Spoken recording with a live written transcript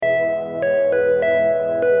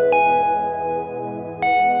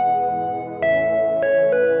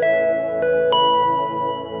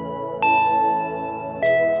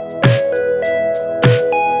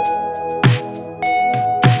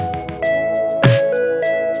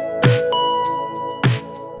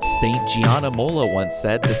St. Gianna Molla once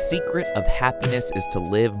said, "The secret of happiness is to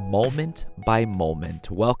live moment by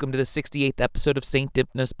moment." Welcome to the 68th episode of St.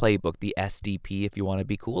 Dymphna's Playbook, the SDP, if you want to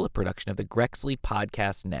be cool, a production of the Grexley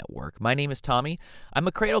Podcast Network. My name is Tommy. I'm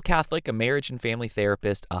a cradle Catholic, a marriage and family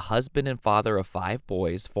therapist, a husband and father of 5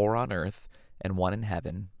 boys, 4 on earth and 1 in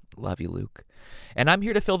heaven. Love you, Luke. And I'm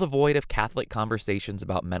here to fill the void of Catholic conversations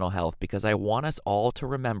about mental health because I want us all to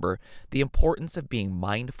remember the importance of being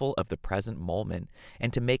mindful of the present moment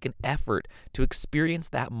and to make an effort to experience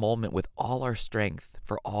that moment with all our strength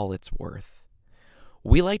for all it's worth.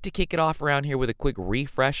 We like to kick it off around here with a quick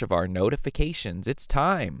refresh of our notifications. It's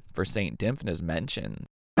time for St. Dymphna's Mention.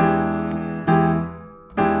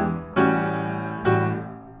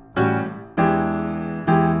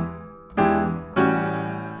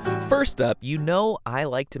 First up, you know I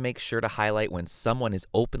like to make sure to highlight when someone is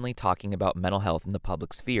openly talking about mental health in the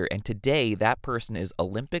public sphere, and today that person is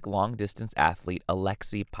Olympic long-distance athlete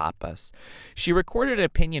Alexi Pappas. She recorded an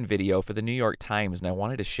opinion video for the New York Times, and I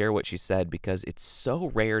wanted to share what she said because it's so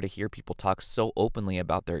rare to hear people talk so openly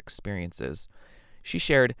about their experiences. She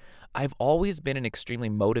shared, "I've always been an extremely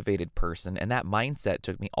motivated person, and that mindset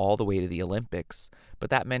took me all the way to the Olympics.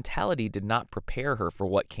 But that mentality did not prepare her for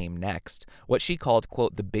what came next, what she called,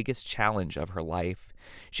 quote, the biggest challenge of her life.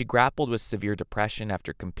 She grappled with severe depression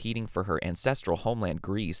after competing for her ancestral homeland,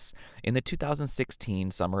 Greece, in the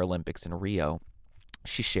 2016 Summer Olympics in Rio.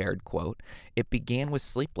 She shared, quote, "It began with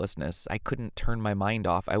sleeplessness. I couldn't turn my mind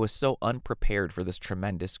off. I was so unprepared for this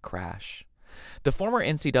tremendous crash." The former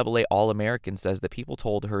NCAA All-American says that people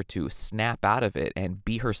told her to snap out of it and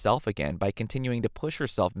be herself again by continuing to push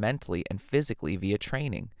herself mentally and physically via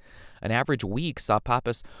training. An average week saw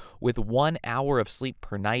Pappas with 1 hour of sleep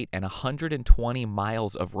per night and 120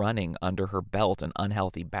 miles of running under her belt and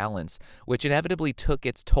unhealthy balance, which inevitably took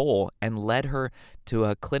its toll and led her to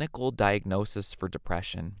a clinical diagnosis for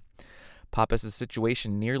depression. Pappas'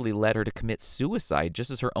 situation nearly led her to commit suicide, just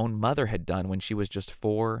as her own mother had done when she was just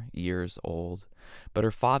 4 years old. But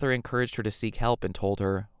her father encouraged her to seek help and told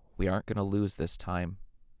her, "We aren't going to lose this time."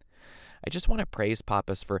 I just want to praise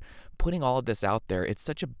Pappas for putting all of this out there. It's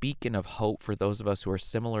such a beacon of hope for those of us who are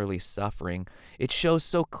similarly suffering. It shows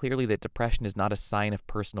so clearly that depression is not a sign of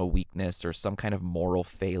personal weakness or some kind of moral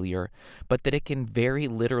failure, but that it can very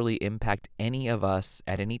literally impact any of us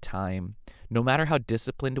at any time, no matter how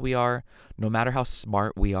disciplined we are, no matter how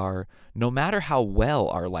smart we are, no matter how well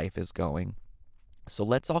our life is going. So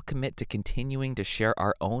let's all commit to continuing to share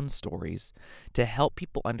our own stories, to help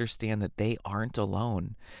people understand that they aren't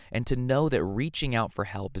alone, and to know that reaching out for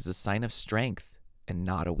help is a sign of strength and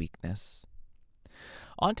not a weakness.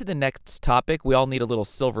 On to the next topic. We all need a little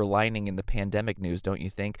silver lining in the pandemic news, don't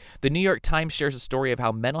you think? The New York Times shares a story of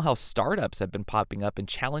how mental health startups have been popping up and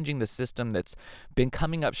challenging the system that's been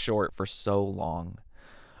coming up short for so long.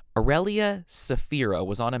 Aurelia Safira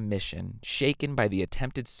was on a mission, shaken by the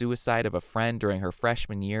attempted suicide of a friend during her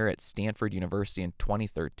freshman year at Stanford University in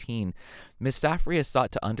 2013. Ms. Safira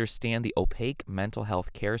sought to understand the opaque mental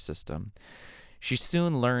health care system. She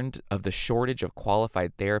soon learned of the shortage of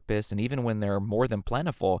qualified therapists, and even when they're more than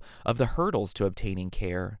plentiful, of the hurdles to obtaining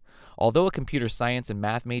care. Although a computer science and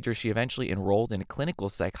math major, she eventually enrolled in a clinical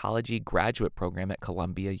psychology graduate program at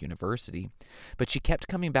Columbia University. But she kept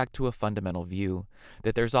coming back to a fundamental view,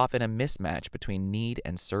 that there's often a mismatch between need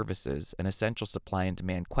and services, an essential supply and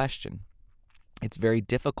demand question. "It's very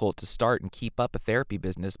difficult to start and keep up a therapy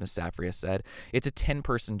business," Ms. Safria said. "It's a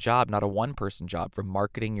 10-person job, not a 1-person job, from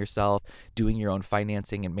marketing yourself, doing your own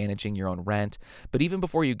financing, and managing your own rent. But even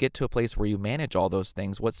before you get to a place where you manage all those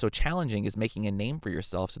things, what's so challenging is making a name for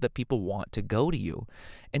yourself so that people want to go to you."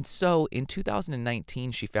 And so in 2019,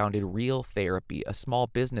 she founded Real Therapy, a small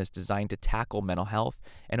business designed to tackle mental health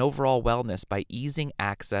and overall wellness by easing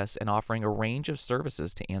access and offering a range of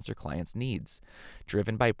services to answer clients' needs.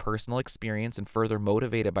 Driven by personal experience and further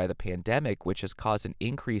motivated by the pandemic, which has caused an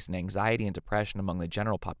increase in anxiety and depression among the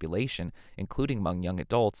general population, including among young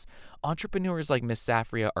adults, entrepreneurs like Ms.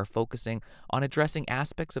 Safria are focusing on addressing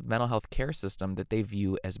aspects of mental health care system that they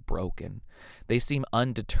view as broken. They seem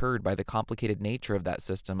undeterred by the complicated nature of that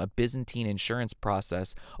system, a Byzantine insurance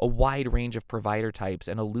process, a wide range of provider types,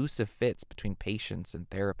 and elusive fits between patients and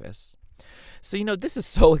therapists. So, this is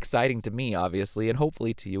so exciting to me, obviously, and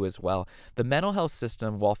hopefully to you as well. The mental health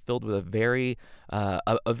system, while filled with a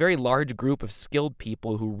very large group of skilled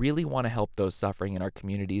people who really want to help those suffering in our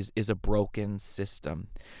communities, is a broken system.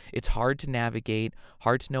 It's hard to navigate,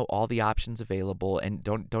 hard to know all the options available, and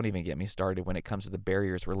don't even get me started when it comes to the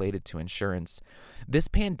barriers related to insurance. This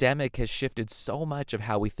pandemic has shifted so much of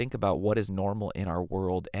how we think about what is normal in our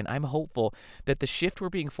world, and I'm hopeful that the shift we're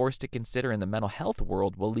being forced to consider in the mental health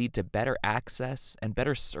world will lead to better better access and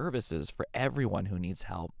better services for everyone who needs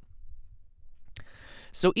help.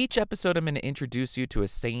 So each episode, I'm going to introduce you to a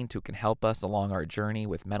saint who can help us along our journey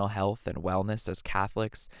with mental health and wellness as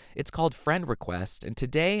Catholics. It's called Friend Request, and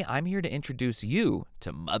today I'm here to introduce you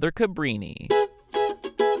to Mother Cabrini.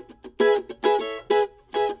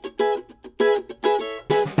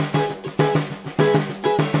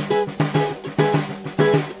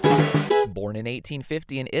 Born in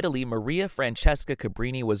 1850 in Italy, Maria Francesca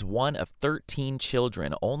Cabrini was one of 13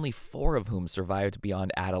 children, only 4 of whom survived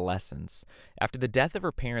beyond adolescence. After the death of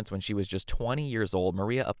her parents when she was just 20 years old,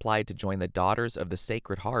 Maria applied to join the Daughters of the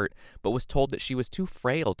Sacred Heart, but was told that she was too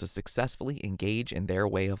frail to successfully engage in their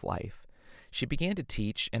way of life. She began to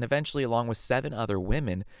teach, and eventually, along with 7 other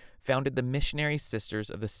women, founded the Missionary Sisters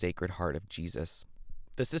of the Sacred Heart of Jesus.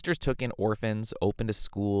 The sisters took in orphans, opened a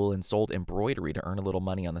school, and sold embroidery to earn a little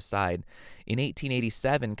money on the side. In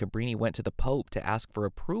 1887, Cabrini went to the Pope to ask for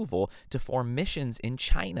approval to form missions in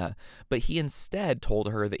China, but he instead told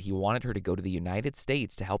her that he wanted her to go to the United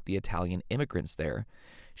States to help the Italian immigrants there.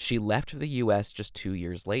 She left for the U.S. just 2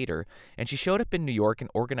 years later, and she showed up in New York and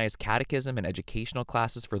organized catechism and educational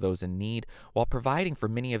classes for those in need while providing for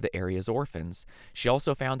many of the area's orphans. She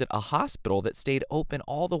also founded a hospital that stayed open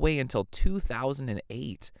all the way until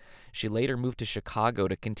 2008. She later moved to Chicago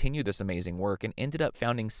to continue this amazing work and ended up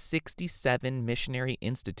founding 67 missionary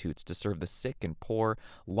institutes to serve the sick and poor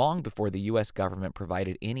long before the U.S. government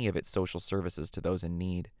provided any of its social services to those in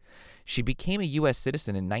need. She became a U.S.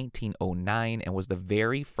 citizen in 1909 and was the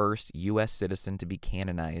very first U.S. citizen to be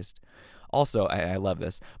canonized. Also, I love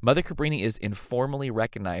this, Mother Cabrini is informally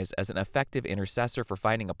recognized as an effective intercessor for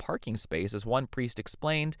finding a parking space. As one priest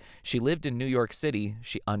explained, she lived in New York City.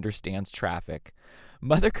 She understands traffic.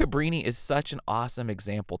 Mother Cabrini is such an awesome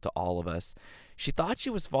example to all of us. She thought she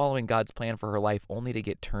was following God's plan for her life only to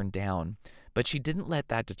get turned down, but she didn't let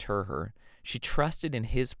that deter her. She trusted in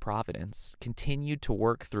His providence, continued to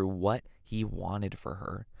work through what He wanted for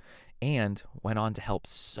her, and went on to help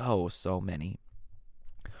so many.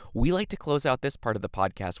 We like to close out this part of the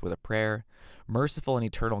podcast with a prayer. Merciful and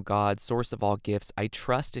eternal God, source of all gifts, I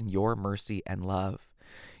trust in your mercy and love.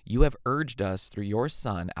 You have urged us through your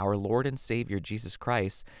Son, our Lord and Savior Jesus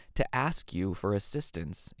Christ, to ask you for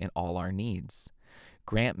assistance in all our needs.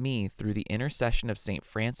 Grant me, through the intercession of St.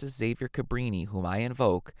 Francis Xavier Cabrini, whom I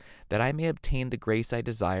invoke, that I may obtain the grace I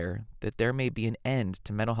desire, that there may be an end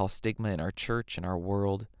to mental health stigma in our church and our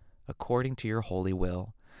world, according to your holy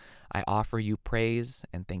will. I offer you praise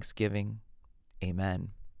and thanksgiving. Amen.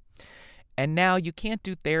 And now, you can't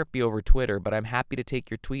do therapy over Twitter, but I'm happy to take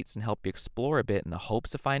your tweets and help you explore a bit in the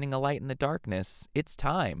hopes of finding a light in the darkness. It's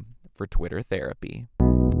time for Twitter therapy.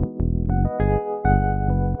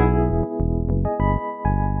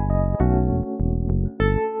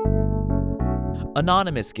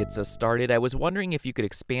 Anonymous gets us started. I was wondering if you could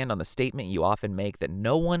expand on the statement you often make that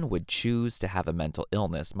no one would choose to have a mental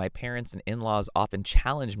illness. My parents and in-laws often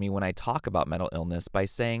challenge me when I talk about mental illness by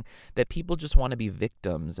saying that people just want to be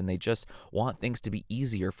victims and they just want things to be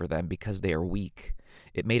easier for them because they are weak.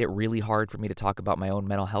 It made it really hard for me to talk about my own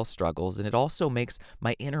mental health struggles, and it also makes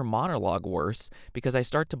my inner monologue worse because I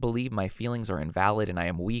start to believe my feelings are invalid and I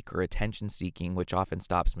am weak or attention-seeking, which often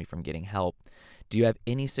stops me from getting help. Do you have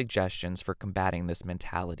any suggestions for combating this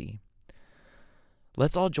mentality?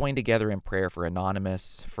 Let's all join together in prayer for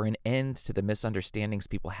Anonymous, for an end to the misunderstandings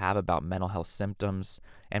people have about mental health symptoms,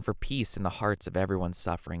 and for peace in the hearts of everyone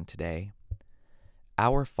suffering today.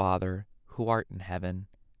 Our Father, who art in heaven,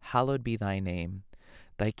 hallowed be thy name.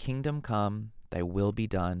 Thy kingdom come, thy will be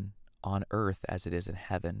done, on earth as it is in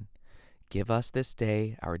heaven. Give us this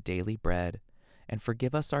day our daily bread, and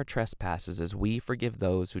forgive us our trespasses as we forgive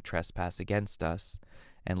those who trespass against us.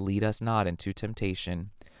 And lead us not into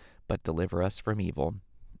temptation, but deliver us from evil.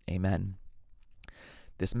 Amen.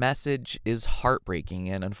 This message is heartbreaking,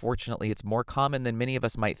 and unfortunately it's more common than many of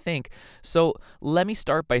us might think. So let me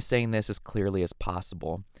start by saying this as clearly as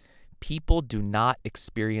possible. People do not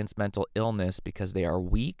experience mental illness because they are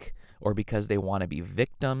weak or because they want to be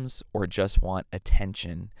victims or just want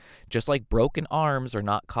attention. Just like broken arms are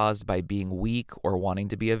not caused by being weak or wanting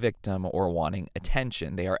to be a victim or wanting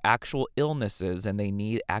attention. They are actual illnesses and they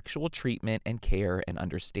need actual treatment and care and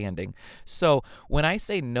understanding. So when I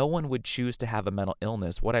say no one would choose to have a mental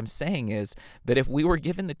illness, what I'm saying is that if we were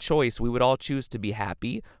given the choice, we would all choose to be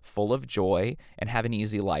happy, full of joy, and have an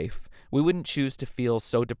easy life. We wouldn't choose to feel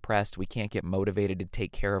so depressed we can't get motivated to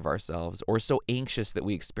take care of ourselves, or so anxious that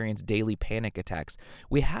we experience daily panic attacks.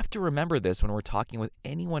 We have to remember this when we're talking with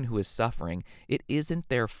anyone who is suffering. It isn't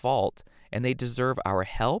their fault, and they deserve our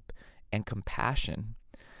help and compassion.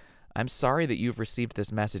 I'm sorry that you've received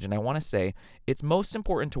this message, and I want to say it's most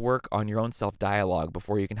important to work on your own self-dialogue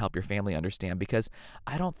before you can help your family understand, because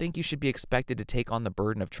I don't think you should be expected to take on the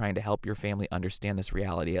burden of trying to help your family understand this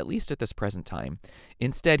reality, at least at this present time.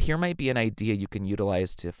 Instead, here might be an idea you can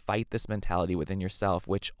utilize to fight this mentality within yourself,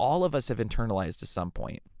 which all of us have internalized to some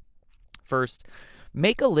point. First,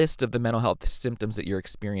 make a list of the mental health symptoms that you're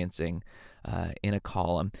experiencing in a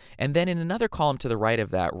column. And then in another column to the right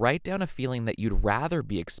of that, write down a feeling that you'd rather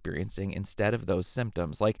be experiencing instead of those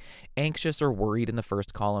symptoms, like anxious or worried in the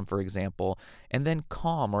first column, for example, and then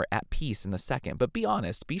calm or at peace in the second. But be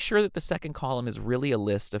honest, be sure that the second column is really a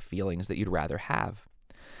list of feelings that you'd rather have.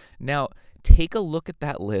 Now, take a look at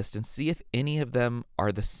that list and see if any of them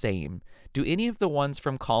are the same. Do any of the ones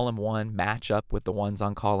from column 1 match up with the ones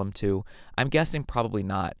on column 2? I'm guessing probably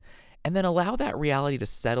not. And then allow that reality to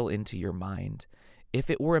settle into your mind. If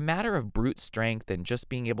it were a matter of brute strength and just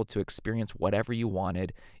being able to experience whatever you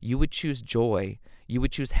wanted, you would choose joy, you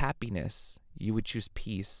would choose happiness, you would choose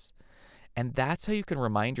peace. And that's how you can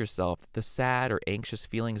remind yourself that the sad or anxious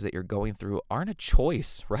feelings that you're going through aren't a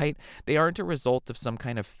choice, right? They aren't a result of some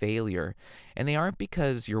kind of failure, and they aren't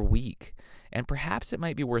because you're weak. And perhaps it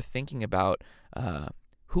might be worth thinking about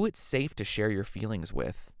who it's safe to share your feelings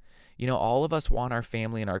with. You know, all of us want our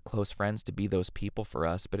family and our close friends to be those people for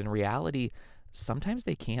us, but in reality, sometimes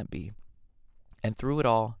they can't be. And through it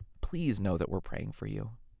all, please know that we're praying for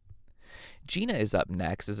you. Gina is up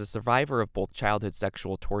next. As a survivor of both childhood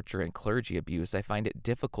sexual torture and clergy abuse, I find it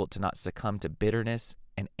difficult to not succumb to bitterness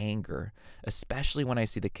and anger, especially when I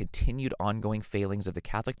see the continued ongoing failings of the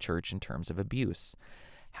Catholic Church in terms of abuse.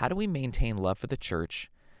 How do we maintain love for the Church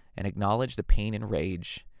and acknowledge the pain and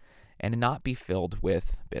rage and not be filled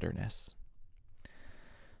with bitterness?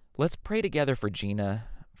 Let's pray together for Gina,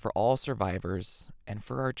 for all survivors, and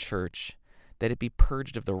for our church, that it be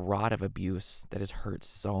purged of the rot of abuse that has hurt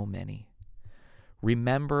so many.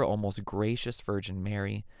 Remember, O most gracious Virgin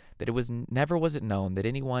Mary, that never was it known that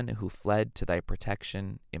anyone who fled to thy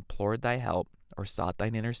protection, implored thy help, or sought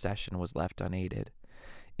thine intercession was left unaided.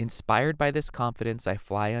 Inspired by this confidence, I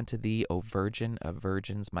fly unto thee, O Virgin of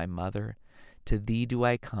Virgins, my Mother. To thee do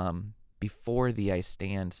I come, before thee I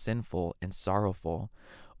stand, sinful and sorrowful.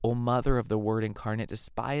 O Mother of the Word incarnate,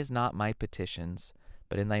 despise not my petitions,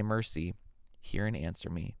 but in thy mercy hear and answer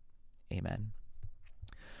me. Amen.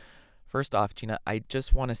 First off, Gina, I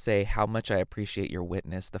just want to say how much I appreciate your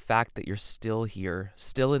witness. The fact that you're still here,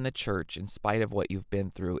 still in the church, in spite of what you've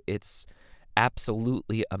been through, it's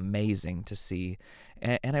absolutely amazing to see.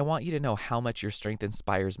 And I want you to know how much your strength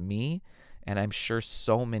inspires me, and I'm sure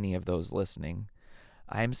so many of those listening.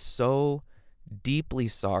 I'm so deeply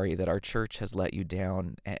sorry that our church has let you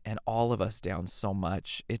down, and all of us down so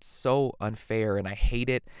much. It's so unfair, and I hate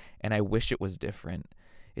it, and I wish it was different.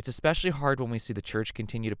 It's especially hard when we see the church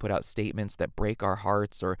continue to put out statements that break our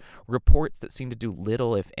hearts, or reports that seem to do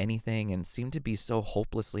little, if anything, and seem to be so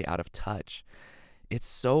hopelessly out of touch. It's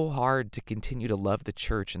so hard to continue to love the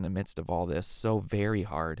church in the midst of all this, so very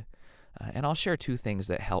hard. And I'll share 2 things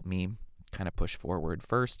that help me kind of push forward.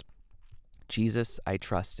 First, Jesus, I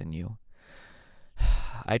trust in you.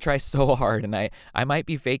 I try so hard, and I might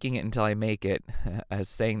be faking it until I make it, as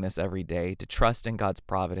saying this every day, to trust in God's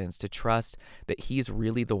providence, to trust that He's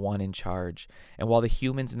really the one in charge. And while the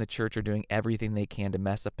humans in the church are doing everything they can to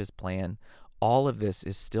mess up His plan, all of this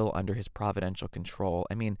is still under His providential control.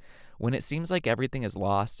 I mean, when it seems like everything is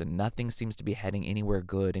lost and nothing seems to be heading anywhere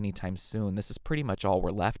good anytime soon, this is pretty much all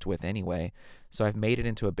we're left with anyway, so I've made it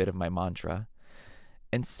into a bit of my mantra.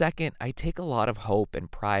 And second, I take a lot of hope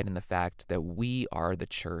and pride in the fact that we are the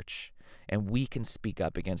church, and we can speak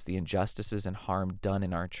up against the injustices and harm done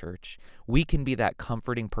in our church. We can be that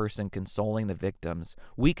comforting person consoling the victims.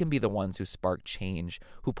 We can be the ones who spark change,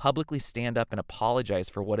 who publicly stand up and apologize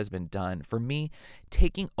for what has been done. For me,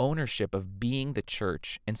 taking ownership of being the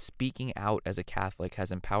church and speaking out as a Catholic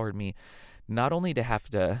has empowered me not only to have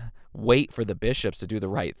to wait for the bishops to do the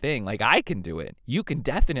right thing, like I can do it. You can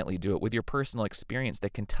definitely do it with your personal experience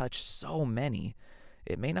that can touch so many.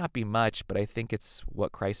 It may not be much, but I think it's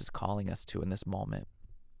what Christ is calling us to in this moment.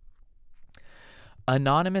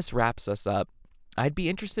 Anonymous wraps us up. I'd be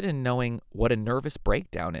interested in knowing what a nervous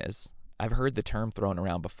breakdown is. I've heard the term thrown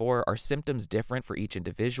around before. Are symptoms different for each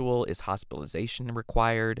individual? Is hospitalization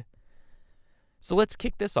required? So let's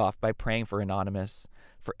kick this off by praying for Anonymous,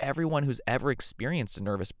 for everyone who's ever experienced a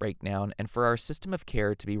nervous breakdown, and for our system of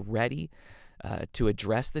care to be ready to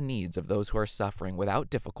address the needs of those who are suffering without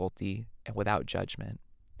difficulty and without judgment.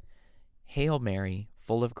 Hail Mary,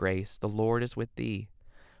 full of grace, the Lord is with thee.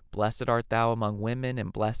 Blessed art thou among women,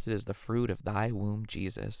 and blessed is the fruit of thy womb,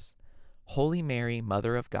 Jesus. Holy Mary,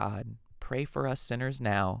 Mother of God, pray for us sinners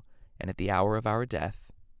now and at the hour of our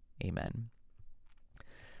death. Amen.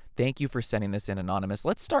 Thank you for sending this in, Anonymous.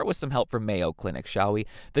 Let's start with some help from Mayo Clinic, shall we?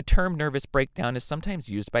 The term nervous breakdown is sometimes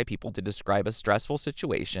used by people to describe a stressful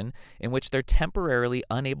situation in which they're temporarily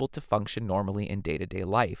unable to function normally in day-to-day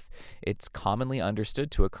life. It's commonly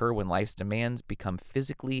understood to occur when life's demands become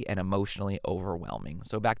physically and emotionally overwhelming.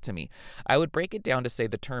 So back to me. I would break it down to say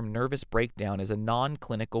the term nervous breakdown is a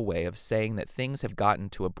non-clinical way of saying that things have gotten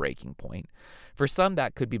to a breaking point. For some,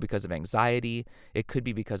 that could be because of anxiety. It could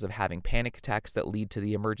be because of having panic attacks that lead to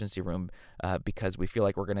the emergency room because we feel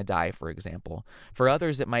like we're going to die, for example. For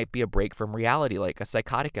others, it might be a break from reality, like a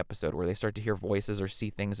psychotic episode where they start to hear voices or see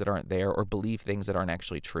things that aren't there or believe things that aren't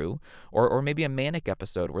actually true. Or maybe a manic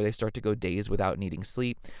episode where they start to go days without needing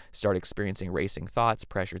sleep, start experiencing racing thoughts,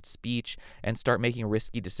 pressured speech, and start making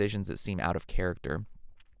risky decisions that seem out of character.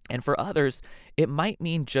 And for others, it might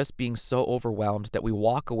mean just being so overwhelmed that we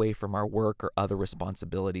walk away from our work or other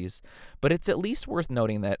responsibilities. But it's at least worth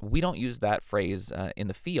noting that we don't use that phrase in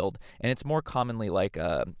the field, and it's more commonly like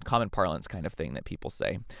a common parlance kind of thing that people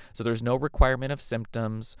say. So there's no requirement of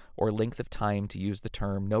symptoms or length of time to use the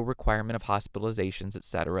term, no requirement of hospitalizations,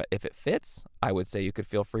 etc. If it fits, I would say you could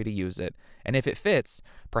feel free to use it. And if it fits,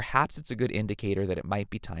 perhaps it's a good indicator that it might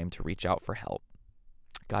be time to reach out for help.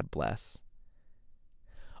 God bless.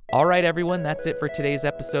 All right, everyone, that's it for today's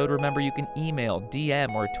episode. Remember, you can email,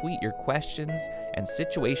 DM, or tweet your questions and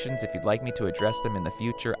situations if you'd like me to address them in the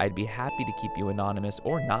future. I'd be happy to keep you anonymous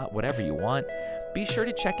or not, whatever you want. Be sure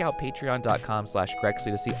to check out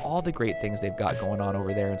patreon.com/Grexley to see all the great things they've got going on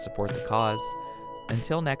over there and support the cause.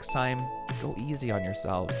 Until next time, go easy on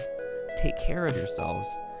yourselves. Take care of yourselves.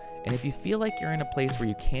 And if you feel like you're in a place where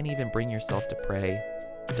you can't even bring yourself to pray,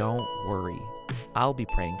 don't worry. I'll be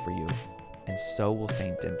praying for you. And so will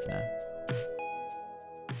Saint Dymphna.